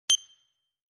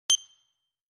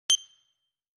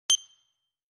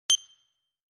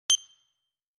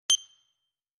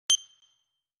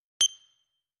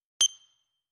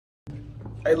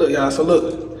Hey, look, y'all. So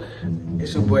look,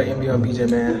 it's your boy MBO BJ,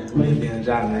 man.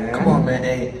 Come on, man.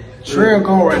 Hey, Trail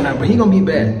gone right now, but he gonna be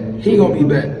back. He gonna be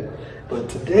back. But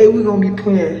today we gonna be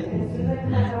playing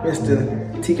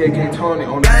Mr. TKK Tony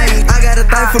on the. I got a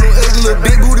thing for them ugly little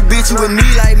big booty bitch with me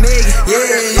like Megan.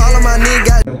 Yeah, all of my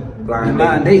niggas.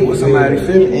 Blind date with somebody,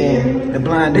 feel me? And the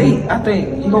blind date, I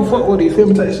think he gonna fuck with it, feel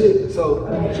me, type shit. So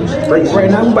right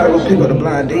now we about to go pick up the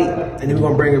blind date, and then we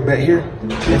gonna bring it back here,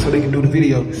 and so they can do the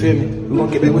video. You feel me? We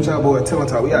gonna get back with y'all boys. Tell them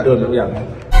talk. We out. We out.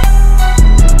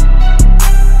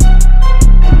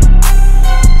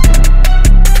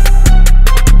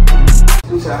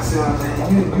 You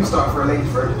start for a lady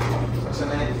first. What's your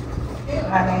name?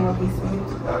 My name will be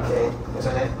Smith. Okay. What's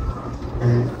your name?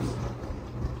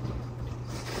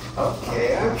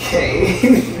 Okay.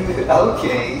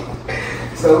 Okay.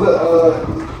 So look,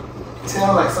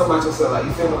 tell like something about yourself. Like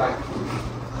you feel like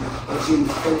what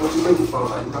you looking for.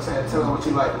 Like you know what I'm saying? Tell them what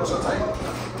you like. What's your type?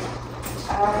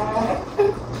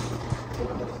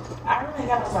 I really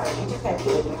got to like, you just have to do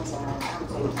it inside. I'm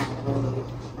taking it really.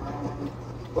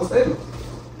 What's that?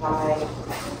 Like,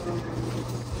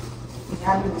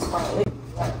 how do you respond?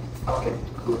 Okay,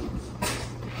 cool.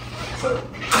 So, you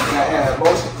gotta have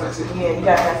emotion, that's it. Yeah, you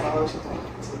gotta have emotion.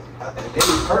 They be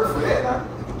perfect for that, huh?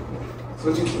 So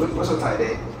what's your type,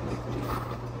 Dave?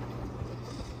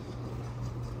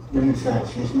 Let me try.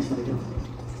 She said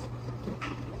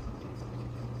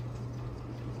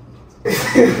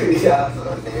Yeah, so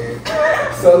there.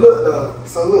 So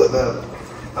look though.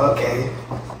 Okay.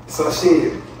 So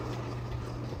shit.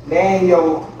 Name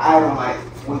your item like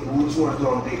what you want to do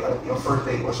on a date, like your first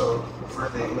date. What's your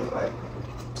first date look like?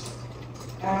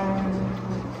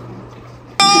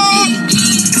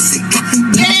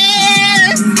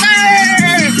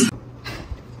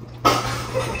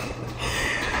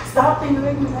 Stop thinking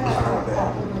making me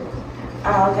laugh.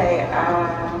 Okay. I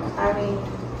mean,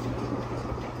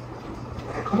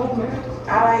 Come on, man.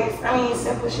 I mean,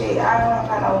 simple shit. I don't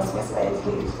got no expensive ass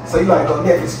gigs. So you like go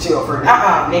Netflix and chill for a date?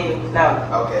 Nigga, no.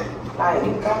 Okay. Like,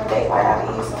 you come on a date, like, I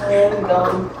can eat somewhere, we go.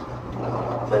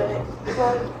 But,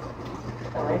 like,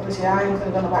 I ain't gonna go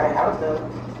to nobody's house, though.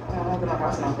 I don't go to no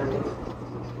house no for a date.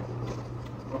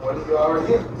 What if you already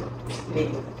here?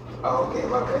 Nigga. Oh, okay,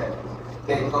 my bad.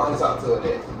 Then we're going to talk to her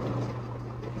then.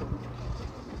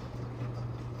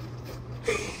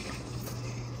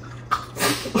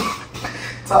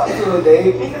 Talk to her,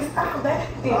 Dave. Nigga, stop that.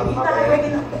 You not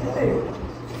making no better.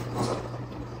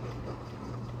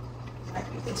 Like,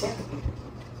 you can check me.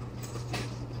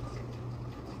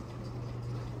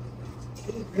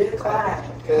 You really quiet.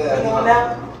 Good. You don't know?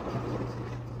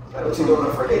 Like, what you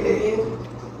doing for a date? You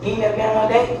ain't never been on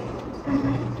a date?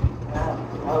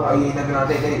 Oh, you ain't never been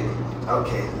on a date?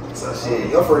 Okay. So shit,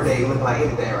 your first date looking like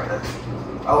anything right now.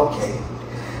 Okay.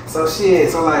 So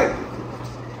shit, so like,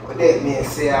 with that being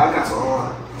said, I got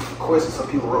some questions some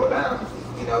people wrote down,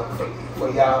 you know, for y'all.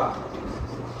 You know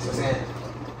what I'm saying?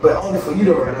 But only for you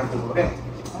to write down, okay?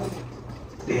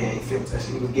 Then you feel me? So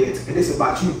shit, we can get into it. This is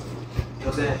about you. You know what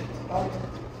I'm saying?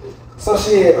 So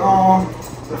shit,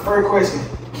 the first question,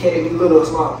 can it be little or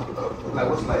small? Like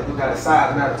what's like you got a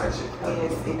size matter type shit?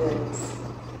 Yes, it does.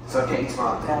 So it can't be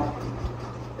small. No.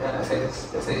 Yeah, that's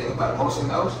it about emotion in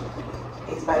the ocean.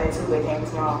 It's by that too, but it can't be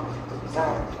small.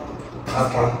 Sorry.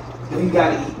 Okay. Do you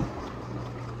gotta eat?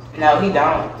 No, he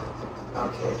don't.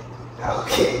 Okay,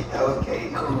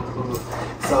 cool.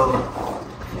 So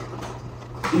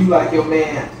do you like your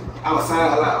man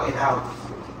outside a lot or in house?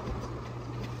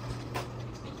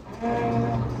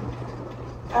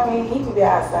 I mean, he can be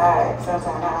outside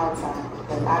sometimes, not all the time.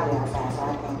 Because I be outside, so I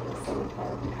can't be so in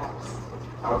the house.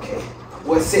 Okay.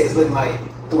 What sex looking like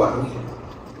throughout the week?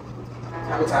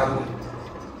 How many times a week?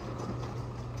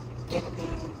 It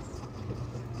depends.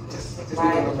 Just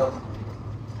Like- let me know.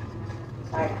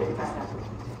 Like 3 times.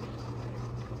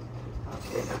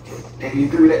 Okay. Then you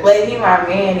agree with that? But if he my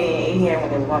man, then he ain't when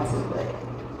he wants to, but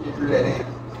You agree with that then?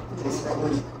 just for me.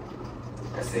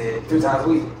 I said 3 times a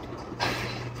week.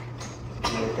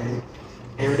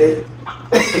 Every day?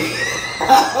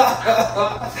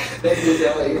 That's just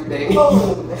that way every day.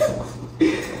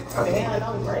 Okay. Man, no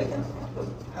breaking.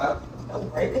 No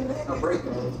breaking that. No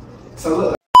breaking. So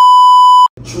look,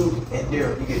 truth and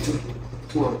dare, you get two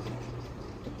of them.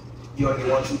 You only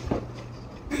get one truth.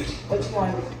 What you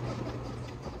want to do?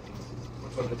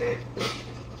 Which one's the dad?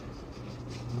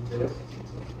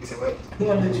 You said what? You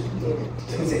want to do what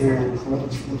you He said here.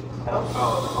 Oh.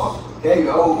 Oh, there you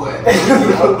go, boy.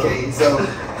 Okay, so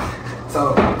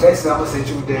basically I'm gonna say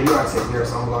truth dare. You already said dare,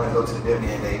 so I'm gonna go to the dare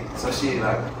day. So she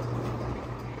like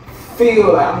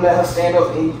feel like I'm gonna let her stand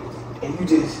up and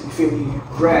you feel me, you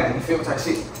grab it, you feel me type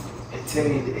shit. And tell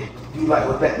me you like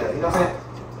what's back there. You know what I'm saying?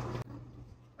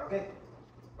 Okay.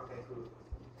 Okay, cool.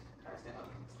 Alright, stand up.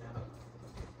 Stand up.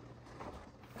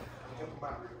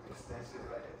 Stand shit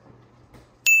like that.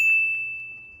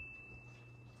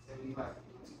 Tell me you like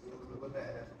what's back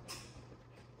there.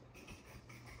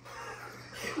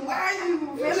 Why are you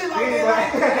feeling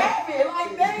like that?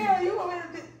 Like, damn, you want me to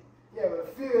do... Yeah,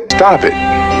 but feel that. Stop it.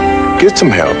 Get some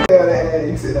help. Yeah, that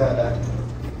you sit down there.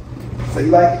 So you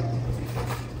like it?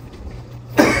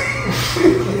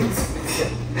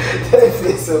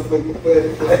 That's so fucking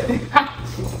funny.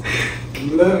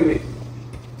 Love it.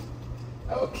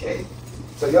 Okay.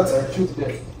 So your turn. Truth or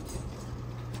dare?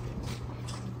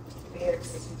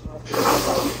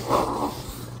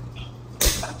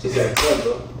 She said,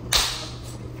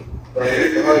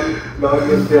 no,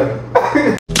 give it there.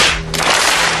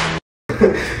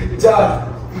 John,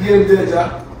 you give it there, John.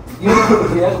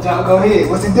 Yeah, John, go ahead.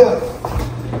 What's it done?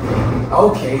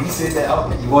 Okay, you said that.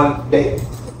 Okay, you want date?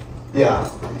 Yeah.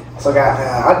 So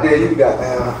I dare you got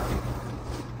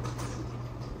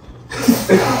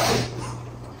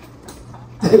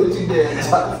what you did,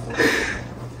 John?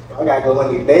 I gotta go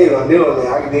on your date on them, man.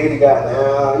 I can date you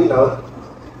got you know,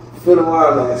 feel the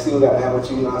wild, man. See what got what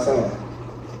you know what I'm saying.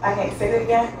 I can't say that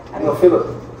again. No, feel it.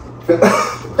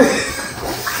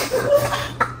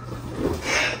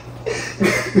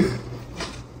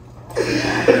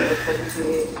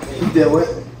 You did what?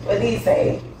 What did he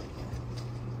say?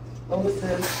 What was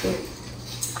the shit?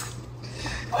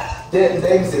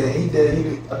 Dave said he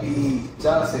did.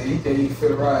 John said he did. He feel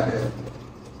the ride there.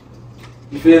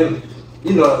 You feel me?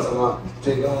 You know what I'm talking about.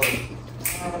 Take it on. I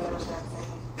don't know what you're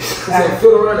He said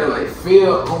feel the ride there, like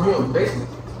feel on him, basically.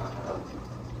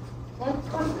 Wait.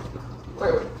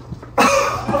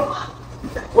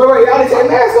 Wait, y'all didn't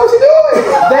take mask. What you doing?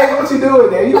 Dave, what you doing,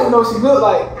 Dave? You don't know what she look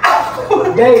like.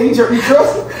 Dave, you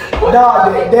trust her? Nah,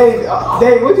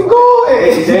 Dave, what you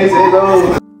going? Dave said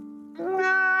no.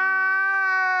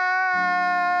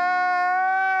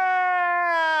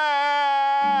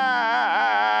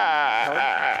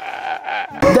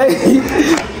 Dave,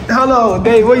 hold on,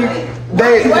 Dave,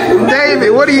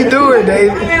 David, what are you doing,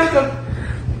 Dave?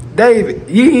 David,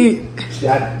 you.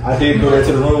 I did go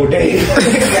into the room with Dave.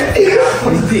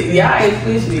 Yeah, I ain't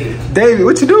fishy. David,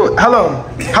 what you doing? Hold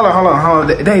on.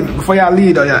 David, before y'all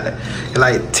leave though, y'all,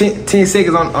 like 10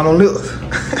 seconds on lips.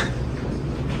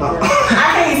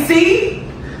 I can't see.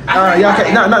 Y'all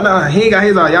can't. No. He ain't got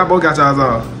his on. Y'all both got y'all's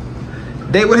off.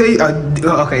 David, what he?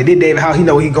 Okay, did David how he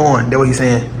know where he going? That's what he's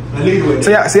saying. So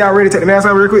y'all ready to take the mask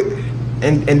off real quick,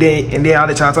 and then I'll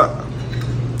let y'all talk. All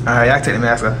right, y'all take the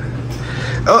mask off.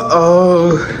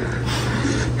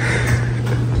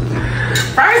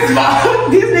 First of all,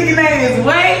 this nigga name is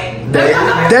Wade.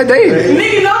 That David.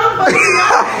 Nigga know the fucking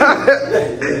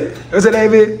What's that,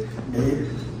 David?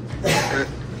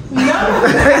 No.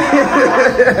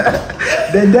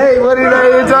 That Dave, what did I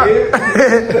talk?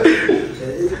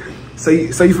 So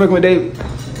you fucking with Dave?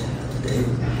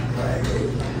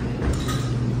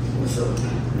 What's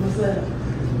up?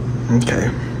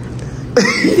 Okay.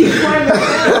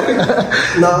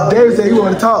 Dave said he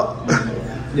want to talk.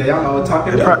 Yeah, y'all know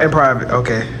talking in private.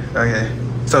 Okay.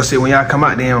 So shit, when y'all come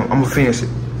out, then I'm gonna finish it.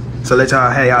 So let y'all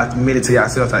have y'all minute to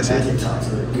yourself type shit. All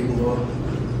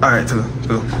right, cool.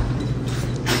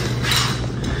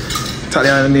 Talk to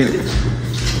y'all in a minute.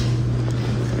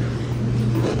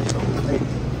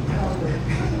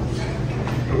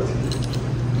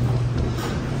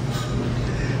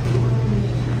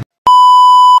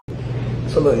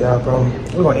 So look, y'all, bro,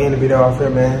 we're gonna end the video off here,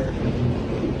 man.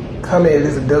 Comment if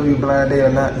this is a W blind day or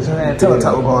not. You know what I'm saying? Tell us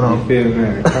what's going on. You feel me,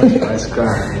 man? That's God,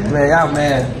 man. Man, y'all,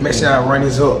 man, make sure y'all run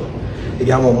this up. If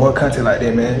y'all want more content like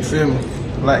that, man. You feel me?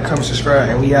 Like, comment, subscribe,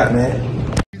 and we out, man.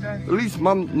 Police,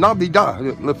 la vida.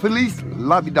 Police,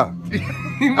 la vida.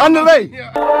 On the way.